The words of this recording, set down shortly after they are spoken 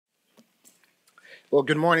Well,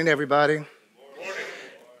 good morning, everybody. Good morning.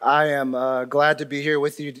 I am glad to be here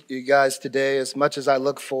with you guys today. As much as I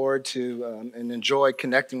look forward to and enjoy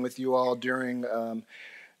connecting with you all during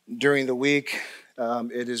the week,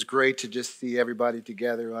 it is great to just see everybody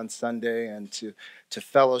together on Sunday and to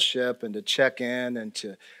fellowship and to check in and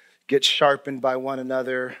to get sharpened by one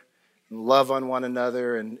another, and love on one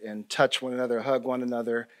another and touch one another, hug one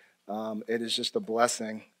another. It is just a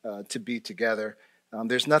blessing to be together.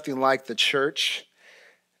 There's nothing like the church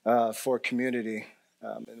for community,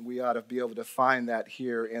 and we ought to be able to find that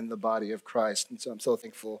here in the body of Christ, and so I'm so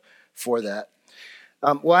thankful for that.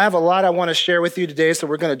 Well, I have a lot I want to share with you today, so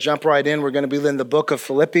we're going to jump right in. We're going to be in the book of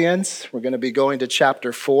Phillippians. We're going to be going to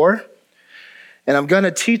chapter 4, and I'm going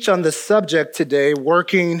to teach on the subject today,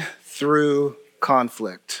 working through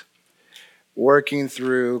conflict. Working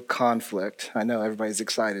through conflict. I know everybody's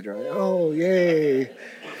excited, right? Oh, yay.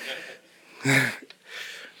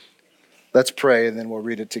 Let's pray, and then we'll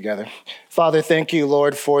read it together. Father, thank you,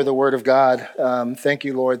 Lord, for the word of God. Thank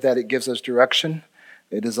you, Lord, that it gives us direction.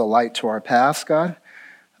 It is a light to our paths, God,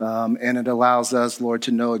 and it allows us, Lord,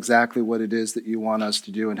 to know exactly what it is that you want us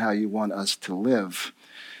to do and how you want us to live.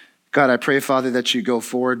 God, I pray, Father, that you go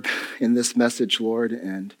forward in this message, Lord,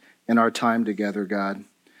 and in our time together, God.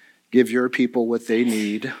 Give your people what they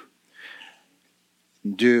need.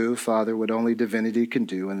 Do, Father, what only divinity can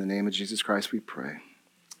do. In the name of Jesus Christ, we pray.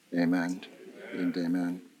 Amen. And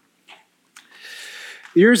amen.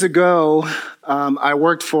 Years ago, I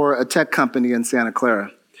worked for a tech company in Santa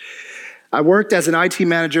Clara. I worked as an IT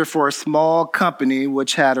manager for a small company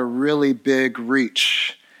which had a really big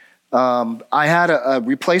reach. I had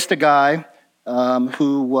replaced a guy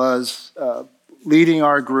who was leading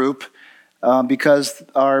our group because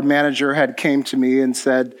our manager had came to me and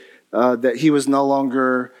said that he was no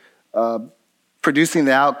longer producing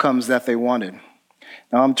the outcomes that they wanted.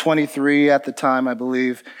 Now, I'm 23 at the time, I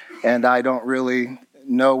believe, and I don't really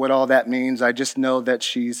know what all that means. I just know that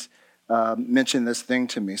she's mentioned this thing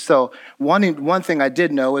to me. So one thing I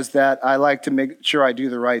did know is that I like to make sure I do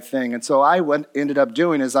the right thing. And so ended up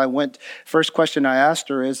doing is first question I asked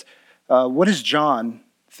her is, what does John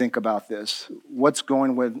think about this? What's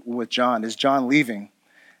going with John? Is John leaving?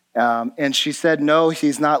 And she said, no,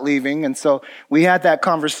 he's not leaving. And so we had that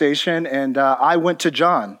conversation, and I went to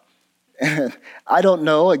John. I don't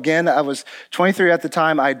know. Again, I was 23 at the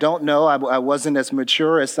time. I don't know. I wasn't as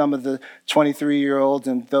mature as some of the 23-year-olds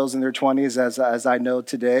and those in their 20s as I know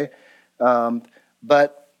today.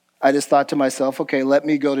 But I just thought to myself, okay, let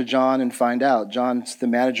me go to John and find out. John's the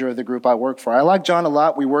manager of the group I work for. I like John a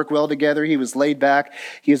lot. We work well together. He was laid back.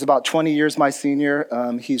 He was about 20 years my senior.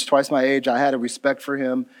 He's twice my age. I had a respect for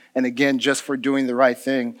him, and again, just for doing the right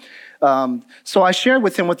thing. So I shared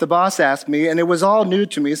with him what the boss asked me, and it was all new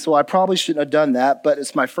to me, so I probably shouldn't have done that, but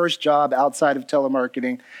it's my first job outside of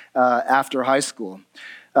telemarketing after high school.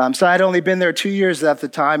 So I'd only been there 2 years at the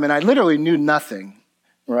time, and I literally knew nothing,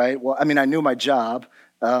 right? Well, I mean, I knew my job,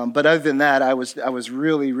 but other than that, I was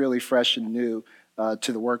really, really fresh and new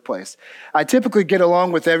to the workplace. I typically get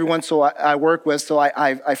along with everyone I work with, so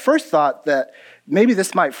I first thought that maybe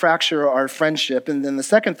this might fracture our friendship, and then the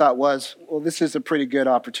second thought was, well, this is a pretty good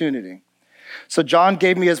opportunity. So John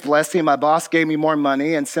gave me his blessing, my boss gave me more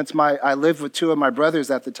money, and since I lived with two of my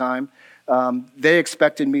brothers at the time, they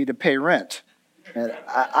expected me to pay rent. And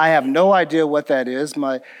I have no idea what that is.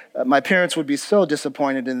 My parents would be so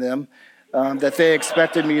disappointed in them that they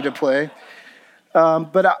expected me to pay.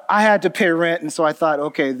 But I had to pay rent, and so I thought,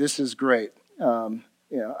 okay, this is great.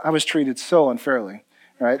 I was treated so unfairly,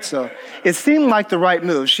 right? So it seemed like the right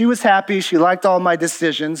move. She was happy. She liked all my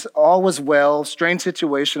decisions. All was well. Strange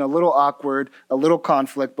situation, a little awkward, a little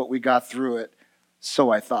conflict, but we got through it.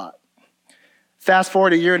 So I thought. Fast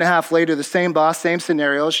forward a year and a half later, the same boss, same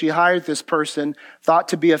scenario. She hired this person, thought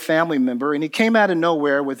to be a family member, and he came out of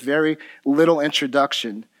nowhere with very little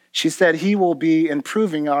introduction. She said he will be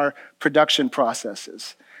improving our production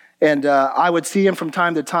processes. And I would see him from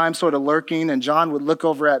time to time sort of lurking, and John would look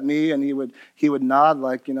over at me, and he would nod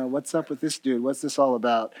like, what's up with this dude? What's this all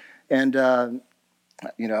about? And,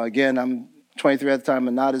 again, I'm 23 at the time,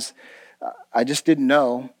 and I just didn't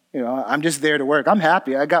know. I'm just there to work. I'm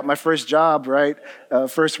happy. I got my first job, right?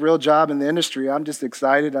 First real job in the industry. I'm just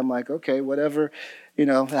excited. I'm like, okay, whatever.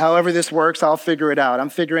 However this works, I'll figure it out. I'm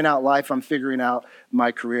figuring out life. I'm figuring out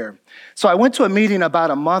my career. So I went to a meeting about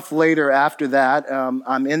a month later after that.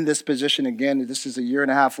 I'm in this position again. This is a year and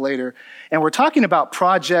a half later. And we're talking about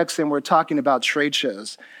projects and we're talking about trade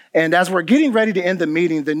shows. And as we're getting ready to end the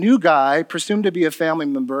meeting, the new guy, presumed to be a family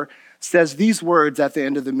member, says these words at the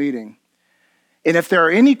end of the meeting. And if there are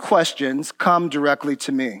any questions, come directly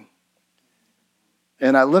to me.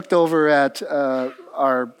 And I looked over at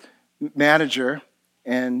our manager,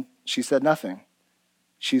 and she said nothing.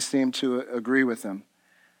 She seemed to agree with him.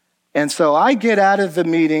 And so I get out of the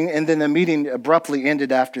meeting, and then the meeting abruptly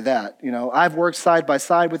ended after that. I've worked side by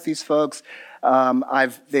side with these folks.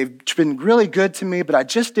 They've been really good to me, but I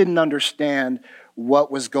just didn't understand what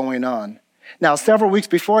was going on. Now, several weeks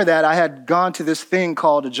before that, I had gone to this thing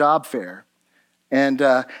called a job fair. And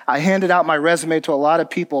I handed out my resume to a lot of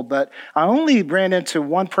people, but I only ran into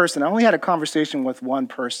one person. I only had a conversation with one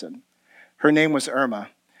person. Her name was Irma.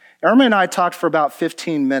 Irma and I talked for about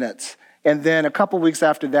 15 minutes. And then a couple weeks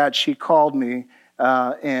after that, she called me,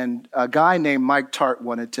 and a guy named Mike Tart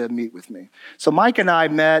wanted to meet with me. So Mike and I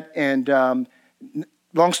met, and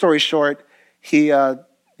long story short, he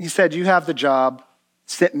said, "You have the job,"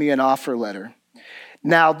 sent me an offer letter.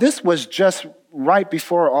 Now, this was just right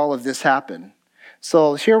before all of this happened.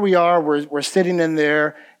 So here we are, we're sitting in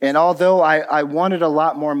there, and although I wanted a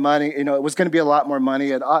lot more money, it was going to be a lot more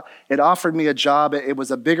money. It offered me a job. It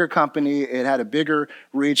was a bigger company. It had a bigger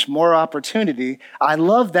reach, more opportunity. I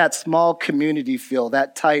love that small community feel,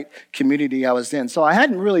 that tight community I was in. So I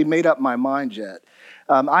hadn't really made up my mind yet.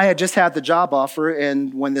 I had just had the job offer,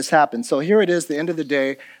 and when this happened. So here it is, the end of the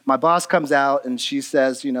day. My boss comes out, and she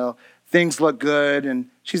says, things look good, and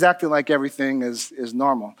she's acting like everything is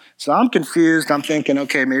normal. So I'm confused. I'm thinking,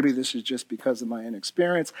 okay, maybe this is just because of my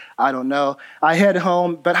inexperience. I don't know. I head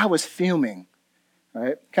home, but I was fuming.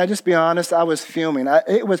 Right? Can I just be honest? I was fuming.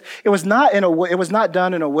 It was not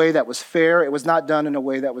done in a way that was fair. It was not done in a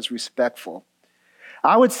way that was respectful.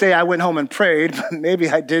 I would say I went home and prayed, but maybe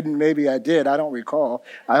I didn't, maybe I did. I don't recall.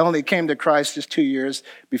 I only came to Christ just 2 years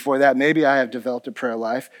before that. Maybe I have developed a prayer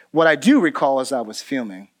life. What I do recall is I was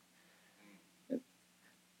fuming.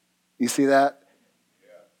 You see that?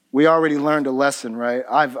 We already learned a lesson, right?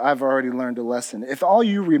 I've already learned a lesson. If all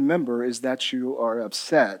you remember is that you are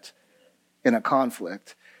upset in a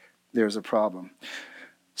conflict, there's a problem.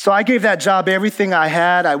 So I gave that job everything I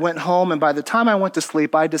had. I went home, and by the time I went to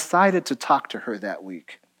sleep, I decided to talk to her that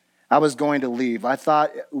week. I was going to leave. I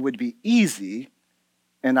thought it would be easy,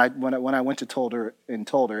 and when I went to told her,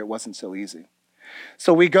 it wasn't so easy.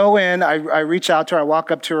 So we go in, I reach out to her, I walk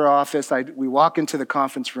up to her office, we walk into the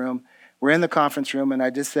conference room. We're in the conference room, and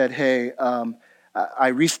I just said, hey, I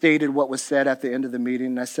restated what was said at the end of the meeting,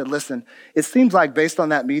 and I said, listen, it seems like based on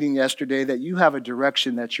that meeting yesterday that you have a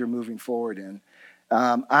direction that you're moving forward in.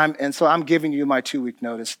 And so I'm giving you my 2-week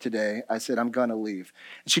notice today. I said, I'm going to leave.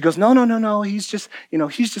 And she goes, no, he's just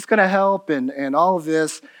going to help and all of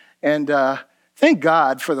this. And thank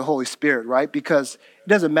God for the Holy Spirit, right? Because it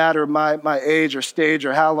doesn't matter my age or stage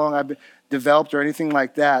or how long I've been developed or anything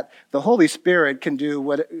like that. The Holy Spirit can do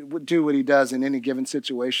what he does in any given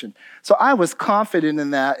situation. So I was confident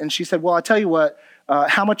in that. And she said, well, I'll tell you what,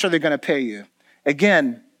 how much are they going to pay you?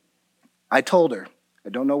 Again, I told her. I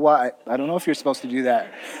don't know why. I don't know if you're supposed to do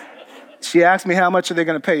that. She asked me, how much are they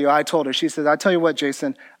going to pay you? I told her. She said, I'll tell you what,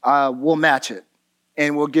 Jason, we'll match it,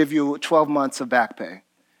 and we'll give you 12 months of back pay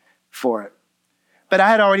for it. But I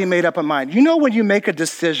had already made up my mind. When you make a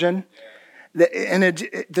decision,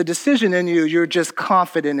 the decision in you're just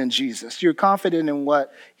confident in Jesus. You're confident in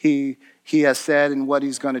what he has said and what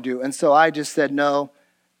he's going to do. And so I just said, no,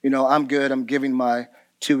 I'm good. I'm giving my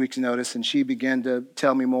 2 weeks notice. And she began to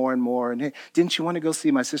tell me more and more. And hey, didn't you want to go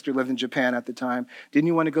see, my sister lived in Japan at the time. Didn't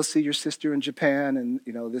you want to go see your sister in Japan? And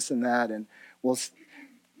this and that. And well,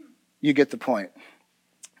 you get the point.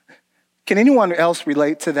 Can anyone else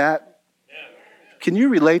relate to that? Can you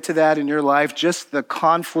relate to that in your life? Just the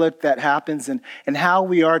conflict that happens and how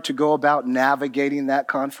we are to go about navigating that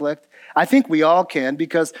conflict? I think we all can,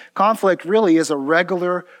 because conflict really is a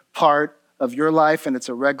regular part of your life, and it's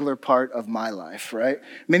a regular part of my life, right?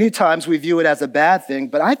 Many times we view it as a bad thing,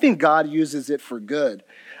 but I think God uses it for good.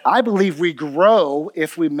 I believe we grow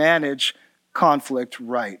if we manage conflict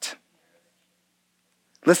right.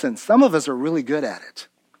 Listen, some of us are really good at it.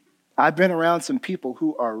 I've been around some people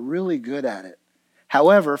who are really good at it.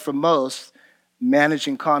 However, for most,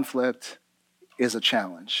 managing conflict is a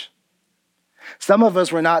challenge. Some of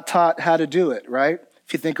us were not taught how to do it, right?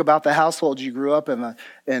 If you think about the household you grew up in,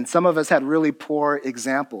 and some of us had really poor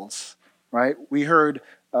examples, right? We heard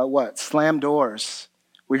slam doors.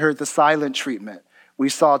 We heard the silent treatment. We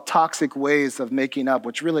saw toxic ways of making up,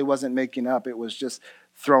 which really wasn't making up. It was just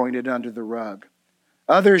throwing it under the rug.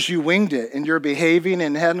 Others, you winged it, and you're behaving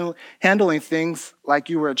and handling things like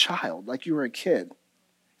you were a child, like you were a kid.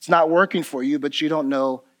 It's not working for you, but you don't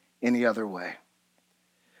know any other way.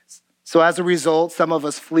 So as a result, some of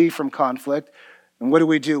us flee from conflict. And what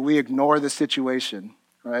do? We ignore the situation,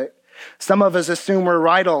 right? Some of us assume we're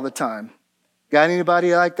right all the time. Got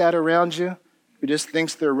anybody like that around you who just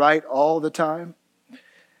thinks they're right all the time?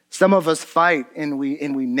 Some of us fight and we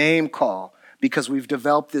name call because we've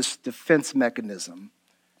developed this defense mechanism.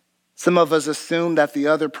 Some of us assume that the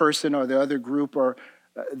other person or the other group are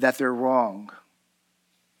that they're wrong.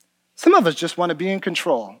 Some of us just want to be in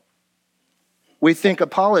control. We think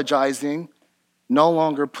apologizing no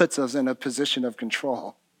longer puts us in a position of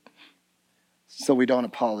control, so we don't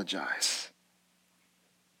apologize.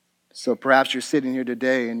 So perhaps you're sitting here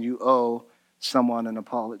today and you owe someone an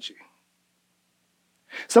apology.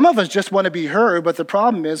 Some of us just want to be heard, but the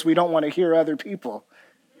problem is we don't want to hear other people.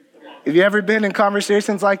 Have you ever been in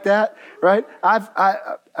conversations like that, right?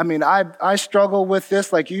 I struggle with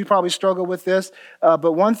this, like you probably struggle with this,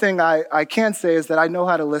 but one thing I can say is that I know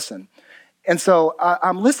how to listen. And so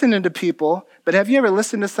I'm listening to people, but have you ever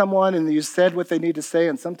listened to someone and you said what they need to say,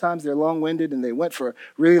 and sometimes they're long-winded and they went for a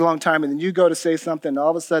really long time, and then you go to say something, and all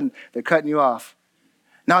of a sudden they're cutting you off.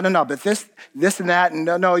 No, but this and that, and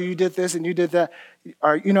no, you did this and you did that.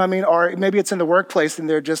 Or, you know what I mean? Or maybe it's in the workplace and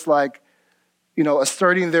they're just like,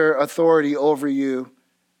 asserting their authority over you,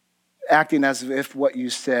 acting as if what you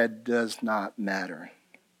said does not matter,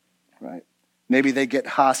 right? Maybe they get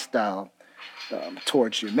hostile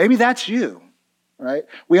towards you. Maybe that's you, right?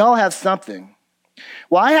 We all have something.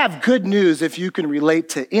 Well, I have good news if you can relate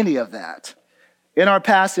to any of that. In our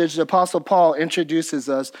passage, the Apostle Paul introduces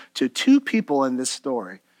us to two people in this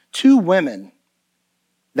story, two women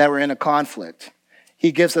that were in a conflict.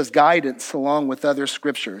 He gives us guidance along with other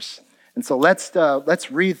scriptures. And so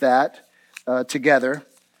let's read that together,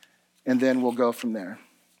 and then we'll go from there.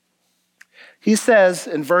 He says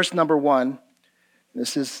in verse number 1,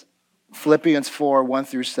 this is Phillippians 4, 1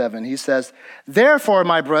 through 7. He says, "Therefore,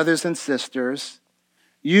 my brothers and sisters,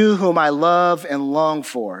 you whom I love and long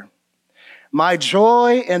for, my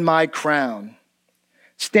joy and my crown,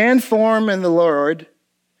 stand firm in the Lord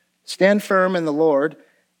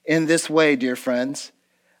in this way, dear friends.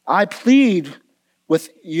 I plead with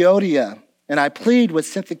Euodia, and I plead with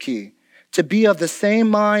Syntyche to be of the same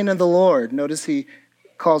mind in the Lord." Notice he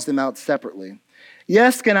calls them out separately.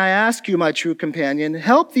 "Yes, can I ask you, my true companion,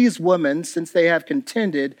 help these women, since they have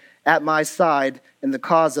contended at my side in the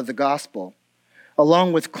cause of the gospel,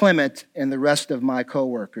 along with Clement and the rest of my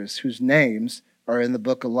co-workers, whose names are in the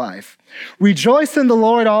book of life. Rejoice in the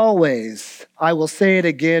Lord always. I will say it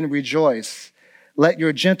again, rejoice. Let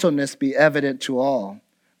your gentleness be evident to all.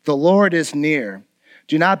 The Lord is near.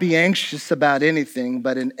 Do not be anxious about anything,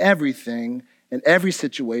 but in everything, in every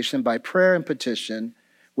situation, by prayer and petition,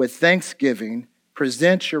 with thanksgiving,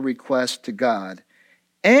 present your request to God.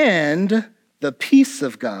 And the peace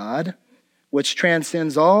of God, which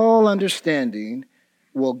transcends all understanding,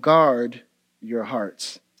 will guard your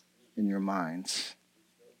hearts and your minds."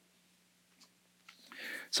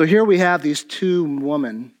 So here we have these two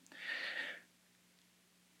women.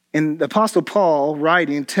 And the Apostle Paul,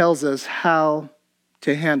 writing, tells us how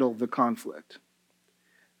to handle the conflict.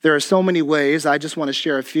 There are so many ways. I just want to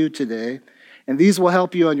share a few today. And these will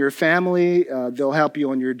help you on your family. They'll help you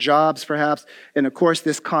on your jobs, perhaps. And of course,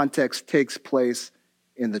 this context takes place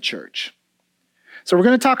in the church. So we're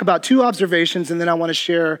going to talk about two observations, and then I want to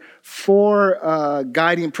share four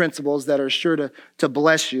guiding principles that are sure to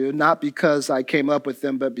bless you, not because I came up with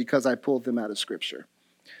them, but because I pulled them out of Scripture.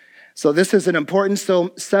 So this is an important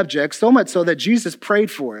subject, so much so that Jesus prayed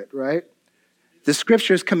for it, right? The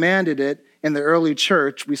Scriptures commanded it, and the early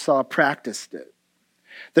church, we saw, practiced it.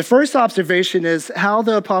 The first observation is how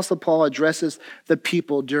the Apostle Paul addresses the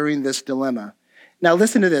people during this dilemma. Now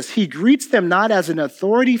listen to this. He greets them not as an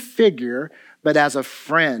authority figure, but as a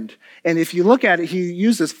friend. And if you look at it, he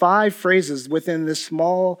uses 5 phrases within this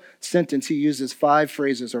small sentence. He uses 5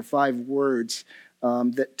 phrases or 5 words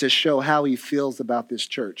to show how he feels about this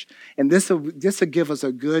church. And this will give us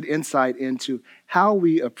a good insight into how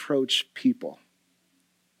we approach people,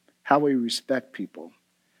 how we respect people,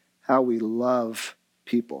 how we love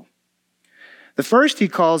people. The first, he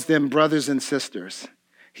calls them brothers and sisters.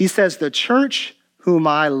 He says, the church whom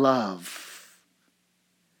I love.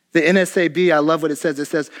 The NSAB, I love what it says. It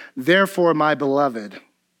says, therefore, my beloved.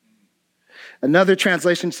 Another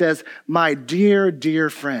translation says, my dear, dear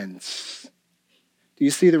friends. Do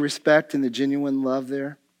you see the respect and the genuine love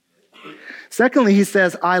there? Secondly, he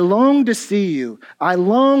says, I long to see you. I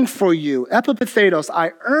long for you. Epipathetos,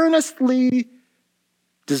 I earnestly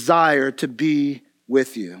desire to be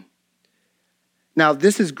with you. Now,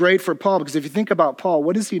 this is great for Paul because if you think about Paul,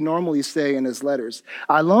 what does he normally say in his letters?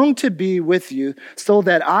 I long to be with you so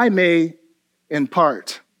that I may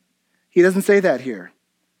impart. He doesn't say that here.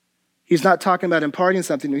 He's not talking about imparting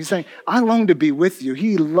something. He's saying, I long to be with you.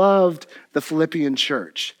 He loved the Philippian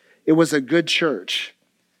church. It was a good church.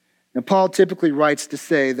 And Paul typically writes to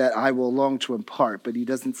say that I will long to impart, but he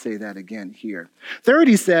doesn't say that again here. Third,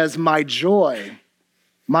 he says, my joy.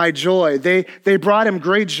 My joy. They brought him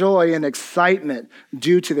great joy and excitement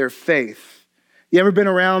due to their faith. You ever been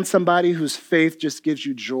around somebody whose faith just gives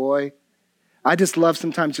you joy? I just love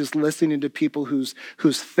sometimes just listening to people whose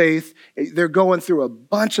faith, they're going through a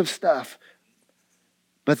bunch of stuff,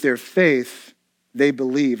 but their faith, they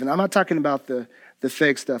believe. And I'm not talking about the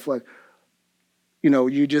fake stuff like,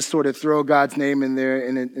 you just sort of throw God's name in there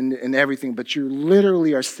and everything, but you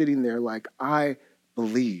literally are sitting there like, I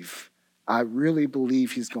believe. I really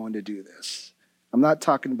believe he's going to do this. I'm not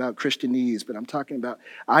talking about Christianese, but I'm talking about,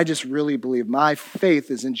 I just really believe my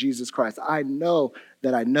faith is in Jesus Christ. I know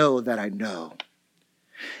that I know that I know.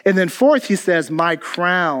 And then fourth, he says, my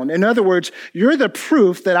crown. In other words, you're the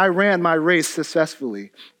proof that I ran my race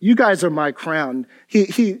successfully. You guys are my crown.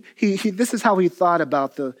 This is how he thought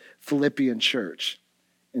about the Philippian church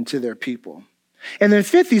and to their people. And then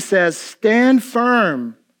fifth, he says, stand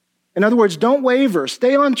firm. In other words, don't waver.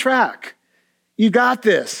 Stay on track. You got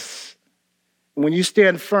this. And when you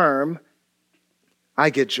stand firm, I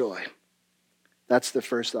get joy. That's the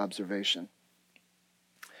first observation.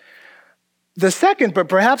 The second, but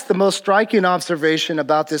perhaps the most striking observation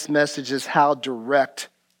about this message is how direct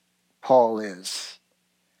Paul is.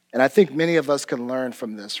 And I think many of us can learn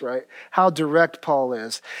from this, right? How direct Paul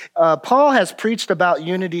is. Paul has preached about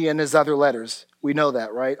unity in his other letters. We know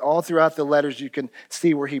that, right? All throughout the letters, you can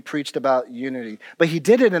see where he preached about unity. But he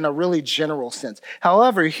did it in a really general sense.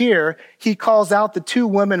 However, here, he calls out the two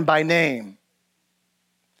women by name.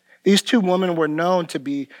 These two women were known to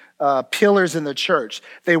be pillars in the church.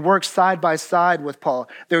 They worked side by side with Paul.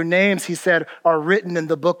 Their names, he said, are written in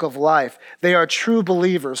the book of life. They are true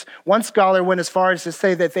believers. One scholar went as far as to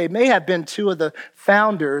say that they may have been two of the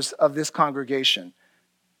founders of this congregation.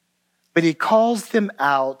 But he calls them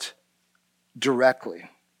out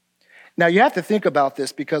directly. Now, you have to think about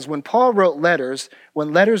this because when Paul wrote letters,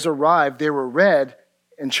 when letters arrived, they were read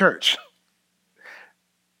in church,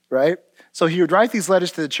 right? So he would write these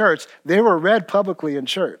letters to the church. They were read publicly in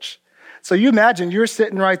church. So you imagine you're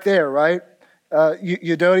sitting right there, right?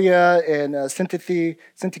 Euodia and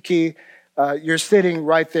Syntyche, you're sitting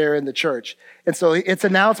right there in the church. And so it's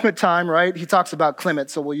announcement time, right? He talks about Clement,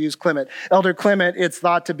 so we'll use Clement. Elder Clement, it's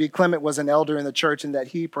thought to be Clement was an elder in the church and that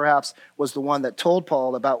he perhaps was the one that told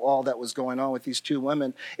Paul about all that was going on with these two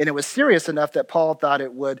women. And it was serious enough that Paul thought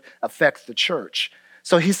it would affect the church.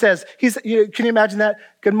 So he says, can you imagine that?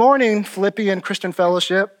 Good morning, Philippian Christian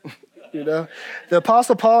Fellowship. The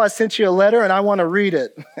Apostle Paul has sent you a letter and I want to read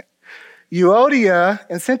it. Euodia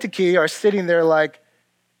and Syntyche are sitting there like,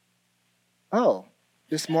 oh,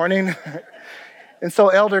 this morning? And so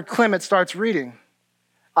Elder Clement starts reading.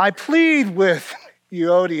 I plead with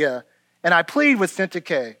Euodia and I plead with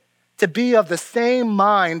Syntyche to be of the same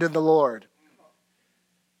mind in the Lord.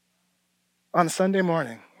 On Sunday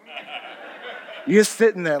morning. You're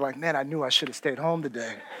sitting there like, man, I knew I should have stayed home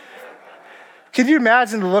today. Can you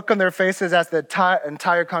imagine the look on their faces as the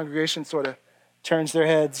entire congregation sort of turns their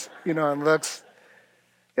heads, and looks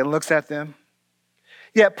at them?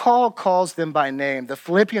 Yet Paul calls them by name. The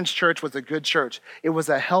Philippians church was a good church. It was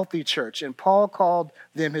a healthy church. And Paul called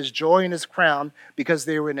them his joy and his crown because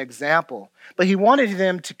they were an example. But he wanted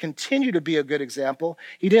them to continue to be a good example.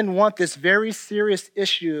 He didn't want this very serious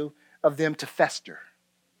issue of them to fester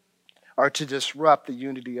or to disrupt the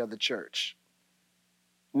unity of the church.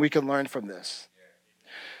 We can learn from this.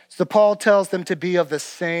 So Paul tells them to be of the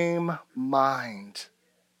same mind.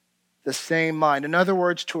 The same mind. In other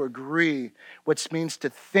words, to agree, which means to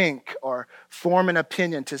think or form an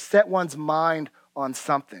opinion, to set one's mind on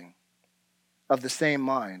something of the same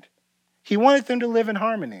mind. He wanted them to live in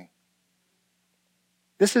harmony.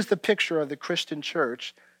 This is the picture of the Christian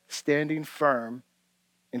church standing firm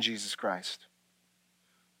in Jesus Christ.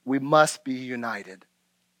 We must be united.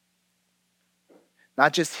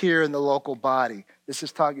 Not just here in the local body.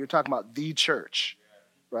 You're talking about the church,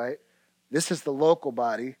 right? This is the local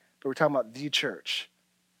body, but we're talking about the church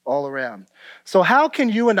all around. So how can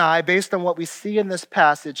you and I, based on what we see in this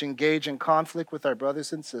passage, engage in conflict with our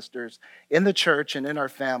brothers and sisters in the church and in our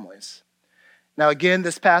families? Now, again,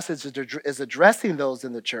 this passage is addressing those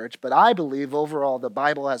in the church, but I believe overall the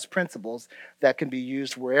Bible has principles that can be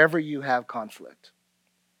used wherever you have conflict.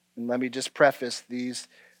 And let me just preface these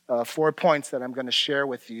 4 points that I'm going to share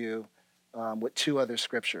with you with two other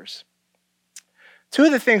scriptures. Two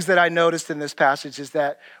of the things that I noticed in this passage is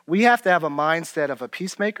that we have to have a mindset of a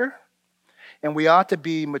peacemaker, and we ought to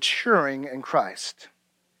be maturing in Christ.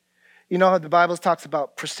 You know how the Bible talks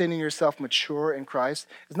about presenting yourself mature in Christ?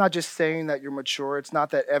 It's not just saying that you're mature. It's not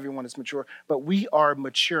that everyone is mature, but we are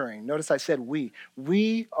maturing. Notice I said we.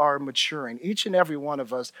 We are maturing. Each and every one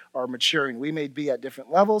of us are maturing. We may be at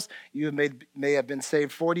different levels. You may have been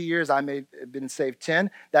saved 40 years. I may have been saved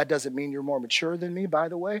 10. That doesn't mean you're more mature than me, by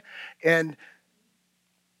the way. And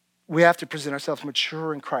we have to present ourselves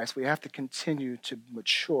mature in Christ. We have to continue to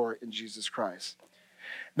mature in Jesus Christ.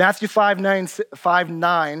 Matthew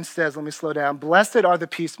 5:9 says, let me slow down, blessed are the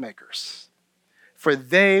peacemakers, for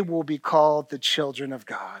they will be called the children of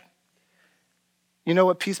God. You know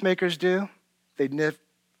what peacemakers do? They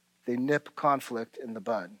nip conflict in the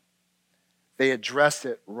bud. They address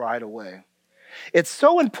it right away. It's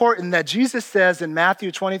so important that Jesus says in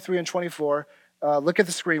Matthew 23 and 24, look at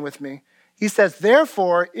the screen with me. He says,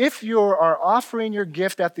 therefore, if you are offering your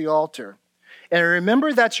gift at the altar, and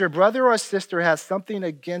remember that your brother or sister has something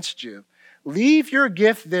against you, leave your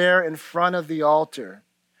gift there in front of the altar.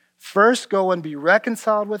 First go and be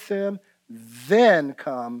reconciled with them, then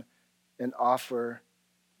come and offer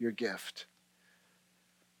your gift.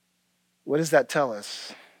 What does that tell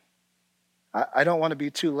us? I don't want to be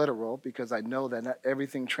too literal because I know that not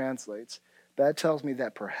everything translates. But that tells me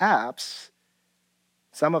that perhaps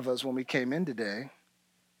some of us, when we came in today,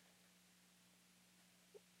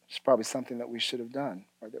 it's probably something that we should have done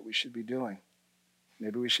or that we should be doing.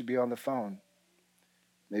 Maybe we should be on the phone.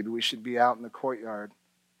 Maybe we should be out in the courtyard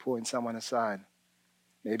pulling someone aside.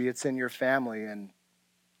 Maybe it's in your family and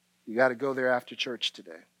you got to go there after church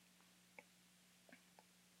today.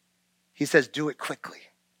 He says, do it quickly.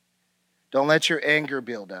 Don't let your anger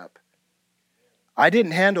build up. I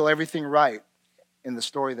didn't handle everything right in the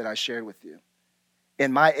story that I shared with you.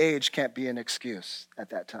 And my age can't be an excuse at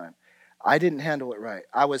that time. I didn't handle it right.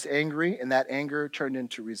 I was angry, and that anger turned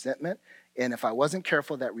into resentment. And if I wasn't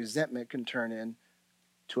careful, that resentment can turn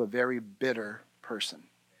into a very bitter person.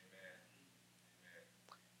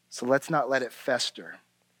 So let's not let it fester.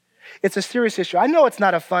 It's a serious issue. I know it's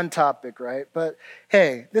not a fun topic, right? But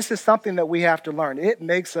hey, this is something that we have to learn. It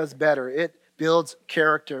makes us better. It builds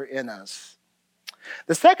character in us.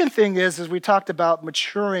 The second thing is we talked about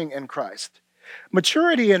maturing in Christ.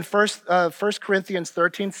 Maturity in 1 Corinthians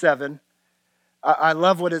 13:7, I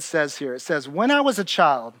love what it says here. It says, when I was a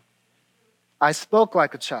child, I spoke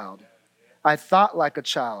like a child. I thought like a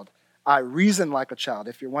child. I reasoned like a child.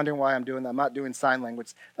 If you're wondering why I'm doing that, I'm not doing sign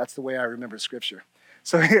language. That's the way I remember Scripture.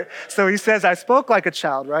 So he says, I spoke like a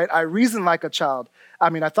child, right? I reasoned like a child. I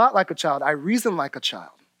thought like a child. I reasoned like a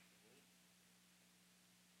child.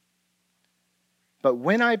 But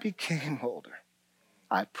when I became older,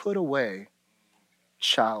 I put away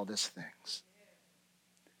childish things.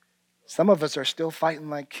 Some of us are still fighting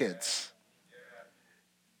like kids.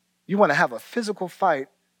 You want to have a physical fight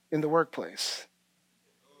in the workplace.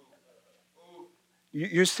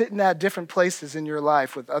 You're sitting at different places in your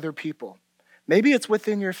life with other people. Maybe it's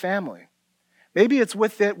within your family. Maybe it's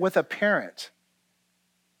with a parent.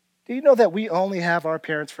 Do you know that we only have our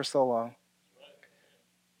parents for so long?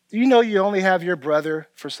 Do you know you only have your brother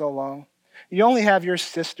for so long? You only have your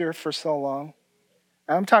sister for so long?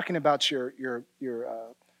 I'm talking about your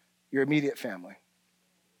immediate family.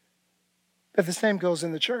 But the same goes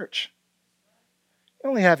in the church. You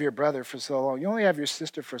only have your brother for so long. You only have your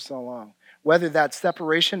sister for so long. Whether that's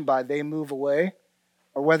separation by they move away,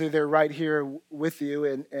 or whether they're right here with you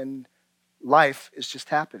and life is just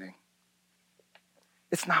happening.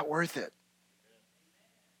 It's not worth it.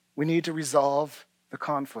 We need to resolve the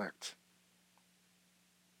conflict.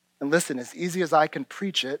 And listen, as easy as I can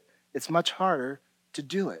preach it, it's much harder to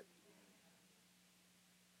do it.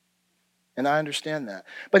 And I understand that.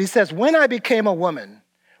 But he says, when I became a woman,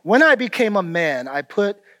 when I became a man, I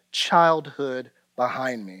put childhood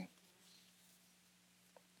behind me.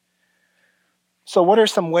 So what are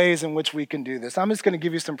some ways in which we can do this? I'm just going to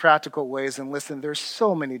give you some practical ways. And listen, there's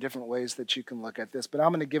so many different ways that you can look at this, but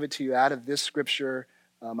I'm going to give it to you out of this scripture.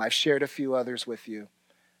 I've shared a few others with you.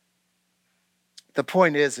 The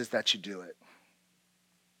point is that you do it.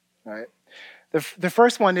 All right? The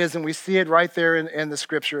first one is, and we see it right there in the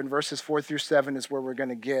scripture, in verses 4-7 is where we're going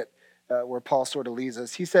to get, where Paul sort of leads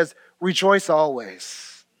us. He says, rejoice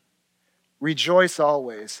always. Rejoice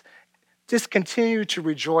always. Just continue to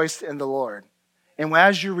rejoice in the Lord. And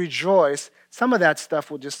as you rejoice, some of that stuff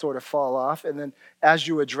will just sort of fall off. And then as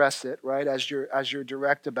you address it, right, as you're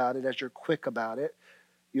direct about it, as you're quick about it,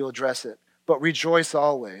 you'll address it. But rejoice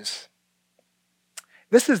always.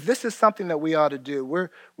 This is something that we ought to do.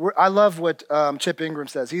 I love what Chip Ingram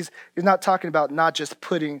says. He's not talking about not just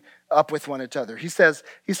putting up with one another. He says,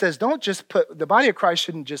 don't just the body of Christ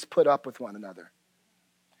shouldn't just put up with one another.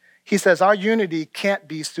 He says our unity can't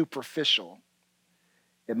be superficial.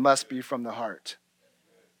 It must be from the heart.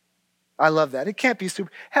 I love that. It can't be super.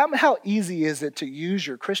 How easy is it to use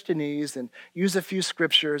your Christianese and use a few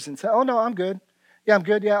scriptures and say, oh, no, I'm good. Yeah, I'm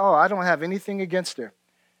good. Yeah, oh, I don't have anything against her.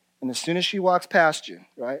 And as soon as she walks past you,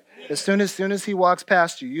 right? As soon as he walks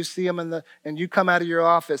past you, you see him and you come out of your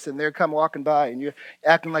office and they're come walking by and you're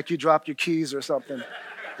acting like you dropped your keys or something.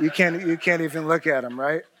 You can't even look at them,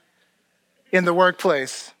 right? In the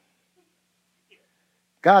workplace.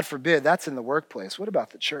 God forbid, that's in the workplace. What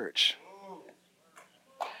about the church?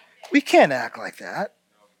 We can't act like that.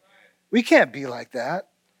 We can't be like that.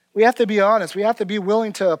 We have to be honest. We have to be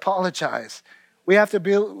willing to apologize. We have to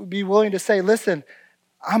be willing to say, listen,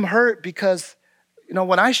 I'm hurt because,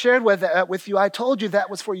 when I shared with you, I told you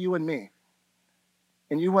that was for you and me.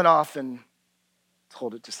 And you went off and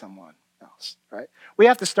told it to someone else, right? We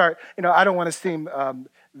have to start, I don't want to seem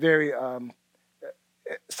very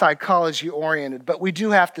psychology-oriented, but we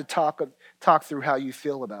do have to talk through how you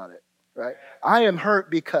feel about it, right? I am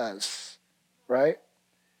hurt because, right?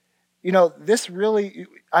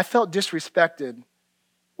 I felt disrespected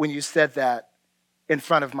when you said that in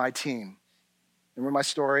front of my team. Remember my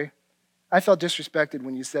story? I felt disrespected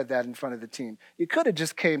when you said that in front of the team. You could have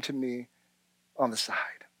just came to me on the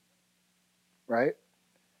side, right?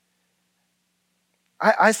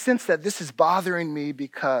 I sense that this is bothering me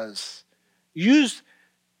because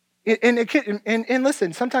and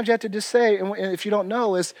listen, sometimes you have to just say, and if you don't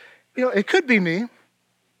know, it could be me.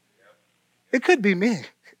 It could be me.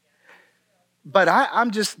 But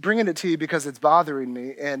I'm just bringing it to you because it's bothering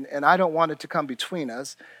me, and I don't want it to come between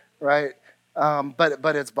us, right?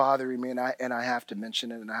 But it's bothering me, and I have to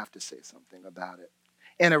mention it, and I have to say something about it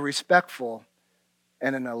in a respectful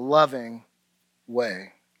and in a loving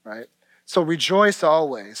way, right? So rejoice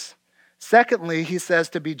always. Secondly, he says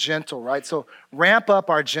to be gentle, right? So ramp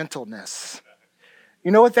up our gentleness.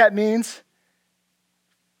 You know what that means?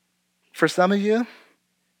 For some of you,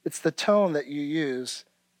 it's the tone that you use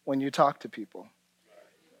when you talk to people.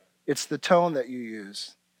 It's the tone that you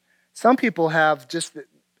use. Some people have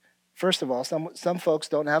first of all, some folks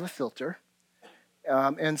don't have a filter,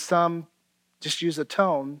 and some just use a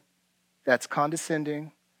tone that's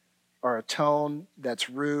condescending, or a tone that's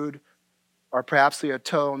rude, or perhaps a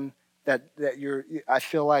tone that I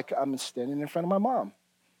feel like I'm standing in front of my mom.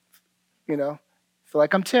 I feel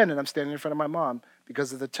like I'm 10 and I'm standing in front of my mom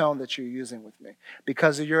because of the tone that you're using with me,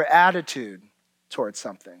 because of your attitude towards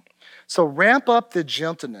something. So ramp up the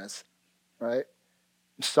gentleness, right?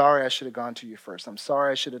 I'm sorry I should have gone to you first. I'm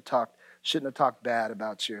sorry I shouldn't have talked bad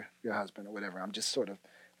about your husband or whatever. I'm just sort of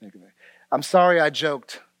thinking, I'm sorry I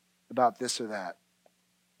joked about this or that.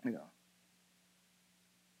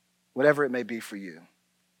 Whatever it may be for you.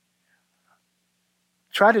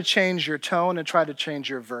 Try to change your tone and try to change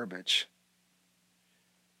your verbiage.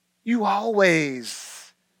 You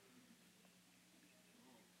always.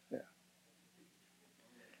 Yeah.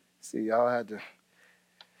 See, y'all had to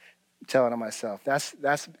tell it on myself.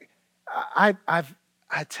 I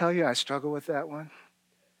tell you, I struggle with that one.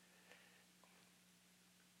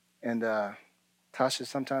 And Tasha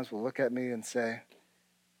sometimes will look at me and say,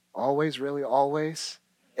 always, really, always?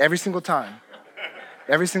 Every single time.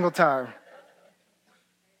 Every single time.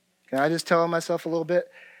 Can I just tell myself a little bit?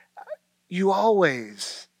 You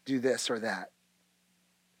always do this or that.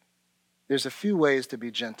 There's a few ways to be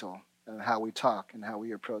gentle in how we talk and how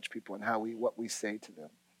we approach people and what we say to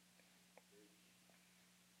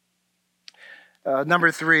them. Number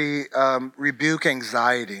 3, rebuke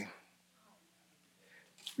anxiety.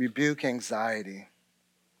 Rebuke anxiety.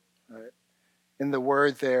 Right? In the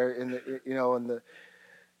word there,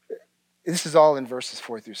 this is all in verses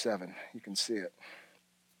 4 through 7. You can see it.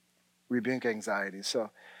 Rebuke anxiety. So,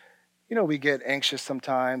 we get anxious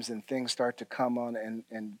sometimes and things start to come on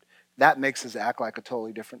and that makes us act like a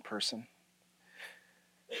totally different person.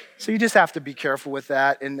 So you just have to be careful with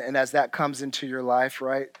that. And as that comes into your life,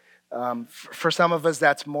 right? For some of us,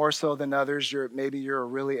 that's more so than others. Maybe you're a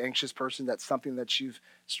really anxious person. That's something that you've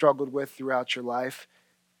struggled with throughout your life.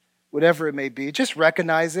 Whatever it may be, just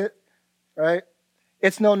recognize it, right?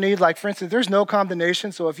 It's no need, like, for instance, there's no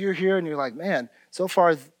condemnation. So if you're here and you're like, man, so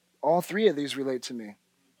far all 3 of these relate to me.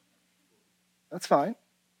 That's fine.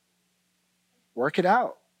 Work it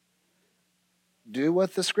out. Do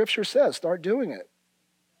what the scripture says. Start doing it.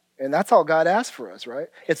 And that's all God asks for us, right?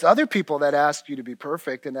 It's other people that ask you to be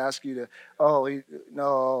perfect and ask you to,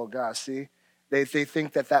 no, gosh, see? They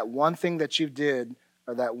think that one thing that you did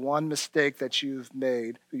or that one mistake that you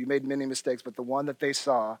made many mistakes, but the one that they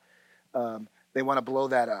saw, they want to blow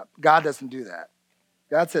that up. God doesn't do that.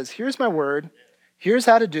 God says, here's my word. Here's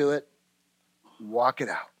how to do it. Walk it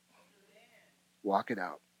out. Walk it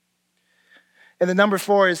out. And then number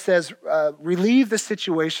 4, it says, relieve the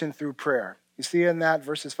situation through prayer. You see in that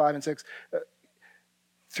verses 5 and 6?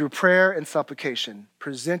 Through prayer and supplication,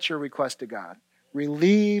 present your request to God.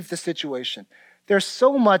 Relieve the situation. There's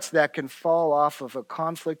so much that can fall off of a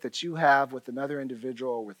conflict that you have with another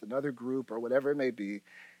individual or with another group or whatever it may be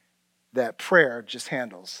that prayer just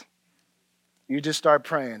handles. You just start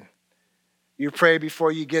praying. You pray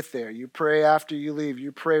before you get there. You pray after you leave.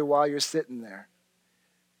 You pray while you're sitting there.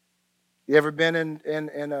 You ever been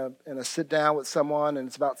in a sit down with someone and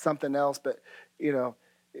it's about something else, but you're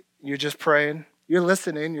just praying. You're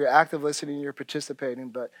listening. You're active listening. You're participating,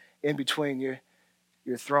 but in between you're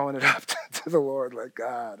throwing it up to the Lord like,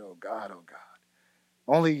 God, oh God, oh God.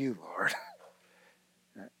 Only you, Lord.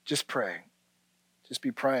 Just pray. Just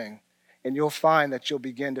be praying. And you'll find that you'll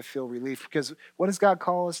begin to feel relief. Because what does God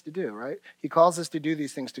call us to do, right? He calls us to do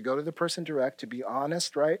these things, to go to the person direct, to be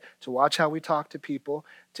honest, right? To watch how we talk to people,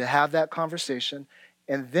 to have that conversation.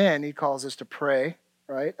 And then he calls us to pray,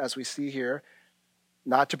 right? As we see here,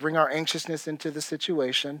 not to bring our anxiousness into the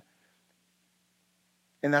situation.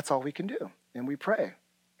 And that's all we can do. And we pray.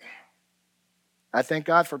 I thank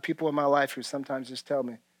God for people in my life who sometimes just tell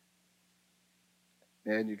me,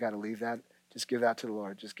 man, you got to leave that. Just give that to the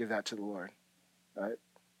Lord. Just give that to the Lord. Right?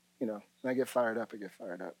 When I get fired up, I get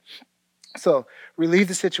fired up. So relieve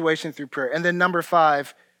the situation through prayer. And then number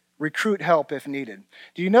 5, recruit help if needed.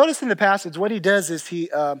 Do you notice in the passage what he does is he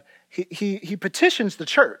petitions the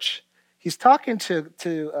church. He's talking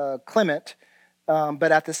to Clement,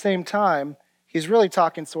 but at the same time, he's really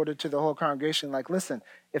talking sort of to the whole congregation like, listen,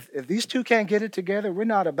 if these two can't get it together, we're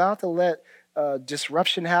not about to let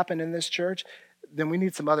disruption happen in this church, then we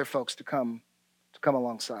need some other folks to come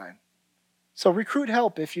alongside. So recruit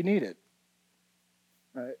help if you need it.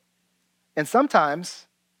 Right? And sometimes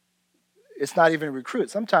it's not even recruit.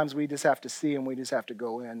 Sometimes we just have to see and we just have to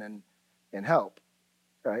go in and help.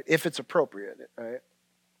 Right? If it's appropriate, right?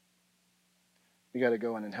 We got to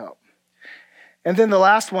go in and help. And then the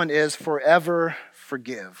last one is forever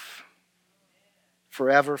forgive.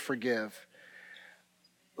 Forever forgive.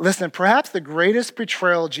 Listen, perhaps the greatest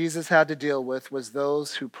betrayal Jesus had to deal with was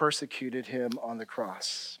those who persecuted him on the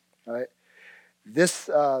cross. Right? This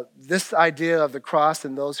idea of the cross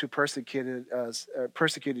and those who persecuted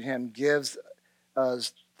him gives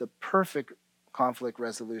us the perfect conflict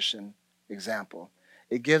resolution example.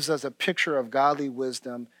 It gives us a picture of godly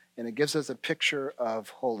wisdom, and it gives us a picture of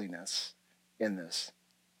holiness in this.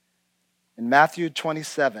 In Matthew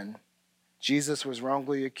 27, Jesus was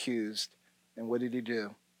wrongly accused, and what did he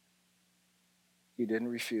do? He didn't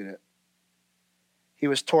refute it. He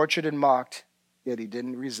was tortured and mocked, yet he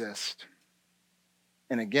didn't resist.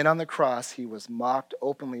 And again on the cross, he was mocked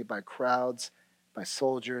openly by crowds, by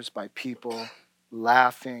soldiers, by people,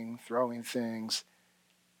 laughing, throwing things,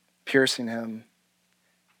 piercing him,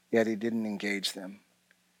 yet he didn't engage them.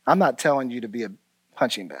 I'm not telling you to be a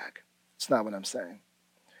punching bag. It's not what I'm saying.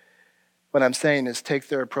 What I'm saying is take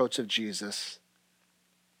their approach of Jesus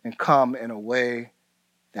and come in a way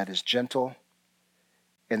that is gentle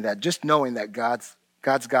and that just knowing that God's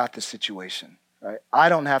got the situation. Right? I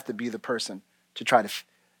don't have to be the person to try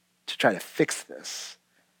to fix this.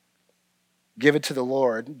 Give it to the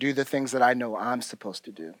Lord. Do the things that I know I'm supposed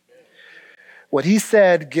to do. What he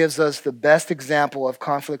said gives us the best example of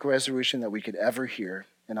conflict resolution that we could ever hear.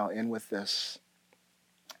 And I'll end with this.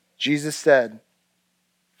 Jesus said,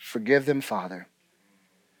 forgive them, Father,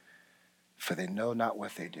 for they know not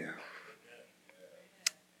what they do.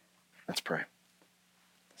 Let's pray.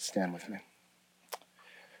 Stand with me.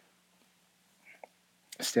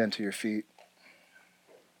 Stand to your feet.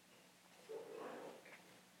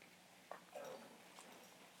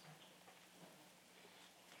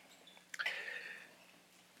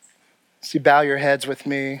 So you bow your heads with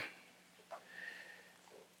me.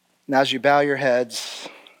 And as you bow your heads,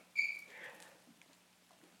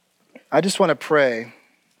 I just want to pray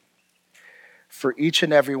for each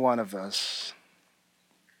and every one of us,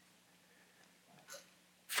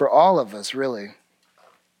 for all of us really,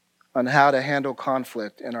 on how to handle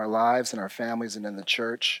conflict in our lives, in our families, and in the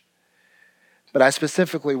church. But I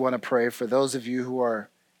specifically want to pray for those of you who are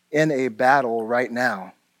in a battle right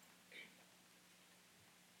now,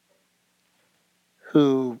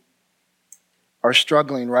 who are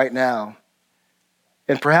struggling right now.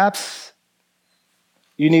 And perhaps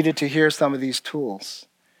you needed to hear some of these tools.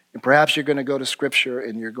 And perhaps you're going to go to Scripture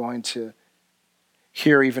and you're going to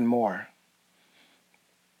hear even more.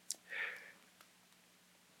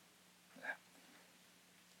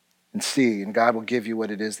 And see, and God will give you what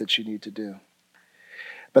it is that you need to do.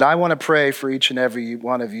 But I want to pray for each and every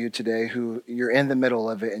one of you today who you're in the middle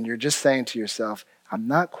of it and you're just saying to yourself, I'm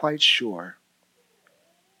not quite sure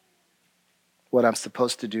what I'm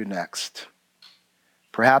supposed to do next.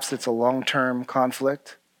 Perhaps it's a long-term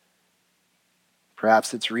conflict.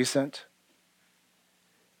 Perhaps it's recent.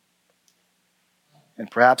 And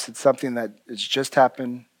perhaps it's something that has just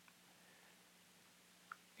happened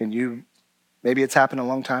and maybe it's happened a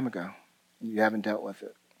long time ago and you haven't dealt with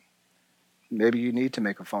it. Maybe you need to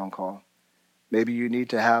make a phone call. Maybe you need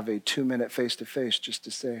to have a 2-minute face-to-face just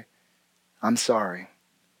to say, I'm sorry.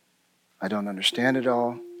 I don't understand it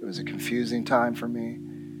all. It was a confusing time for me.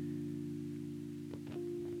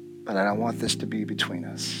 But I don't want this to be between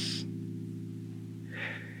us.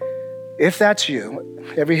 If that's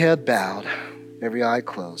you, every head bowed, every eye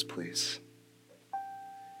closed, please.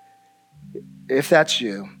 If that's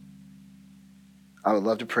you, I would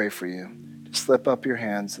love to pray for you. Just slip up your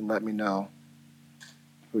hands and let me know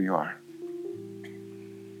who you are.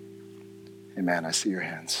 Amen. I see your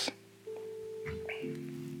hands.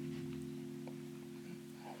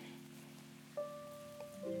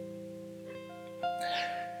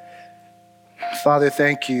 Father,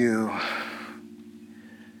 thank you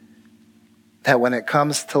that when it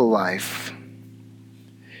comes to life,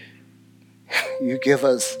 you give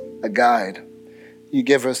us a guide. You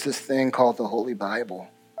give us this thing called the Holy Bible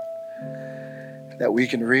that we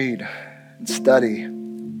can read and study.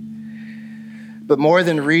 But more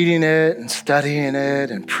than reading it and studying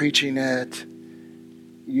it and preaching it,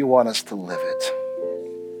 you want us to live it.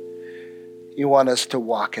 You want us to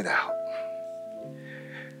walk it out.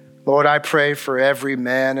 Lord, I pray for every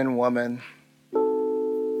man and woman,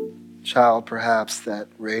 child perhaps, that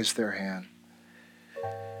raised their hand.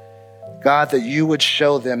 God, that you would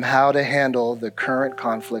show them how to handle the current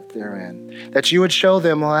conflict they're in. That you would show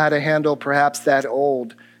them how to handle perhaps that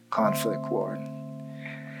old conflict, Lord.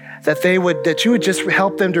 That you would just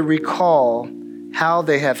help them to recall how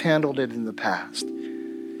they have handled it in the past.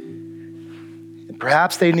 And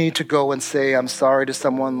perhaps they need to go and say, I'm sorry to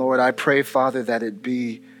someone, Lord. I pray, Father, that it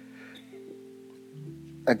be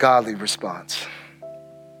a godly response.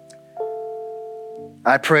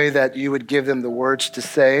 I pray that you would give them the words to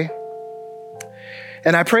say.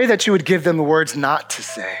 And I pray that you would give them the words not to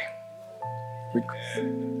say.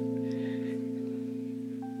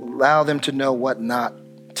 Allow them to know what not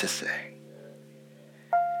to say.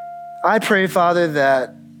 I pray, Father,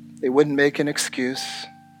 that they wouldn't make an excuse.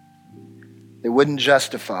 They wouldn't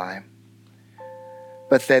justify.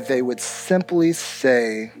 But that they would simply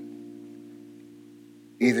say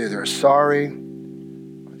either they're sorry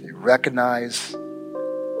or they recognize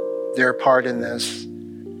their part in this.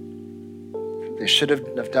 They should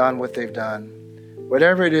have done what they've done.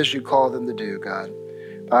 Whatever it is you call them to do, God.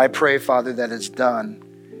 But I pray, Father, that it's done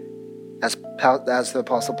as the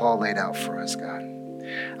Apostle Paul laid out for us, God.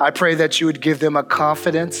 I pray that you would give them a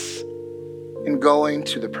confidence in going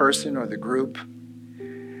to the person or the group.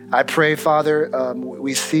 I pray, Father,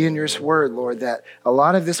 we see in your word, Lord, that a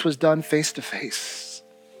lot of this was done face to face.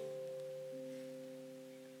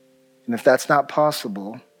 And if that's not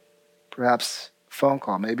possible, perhaps a phone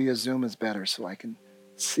call, maybe a Zoom is better so I can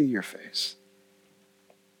see your face.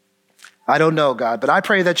 I don't know, God, but I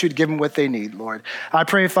pray that you'd give them what they need, Lord. I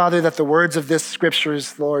pray, Father, that the words of this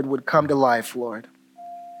scriptures, Lord, would come to life, Lord.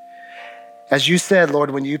 As you said,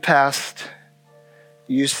 Lord, when you passed,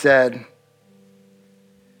 you said,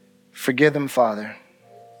 forgive them, Father,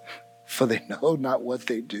 for they know not what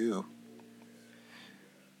they do.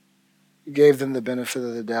 You gave them the benefit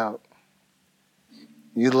of the doubt.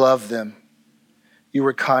 You loved them. You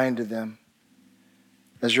were kind to them.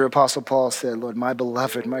 As your Apostle Paul said, Lord, my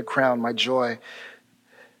beloved, my crown, my joy.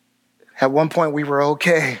 At one point we were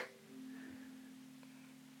okay.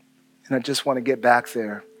 And I just want to get back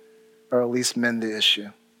there, or at least mend the issue.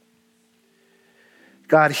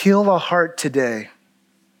 God, heal a heart today.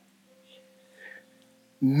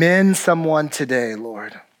 Mend someone today,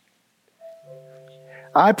 Lord.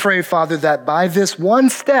 I pray, Father, that by this one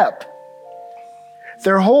step,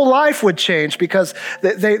 their whole life would change because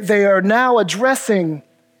they are now addressing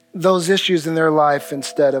those issues in their life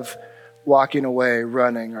instead of walking away,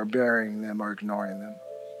 running, or burying them, or ignoring them.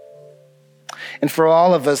 And for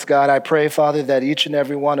all of us, God, I pray, Father, that each and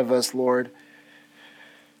every one of us, Lord,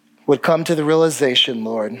 would come to the realization,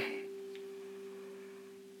 Lord,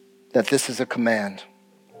 that this is a command.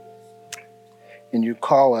 And you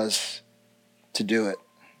call us to do it.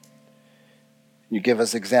 You give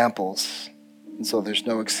us examples. And so there's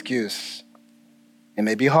no excuse. It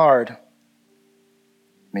may be hard. It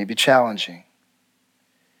may be challenging.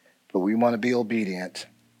 But we want to be obedient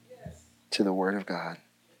to the word of God.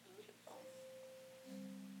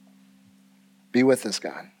 Be with us,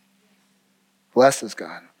 God. Bless us,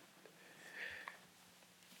 God.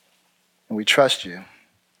 And we trust you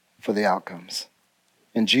for the outcomes.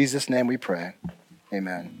 In Jesus' name we pray.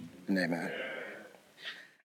 Amen and amen.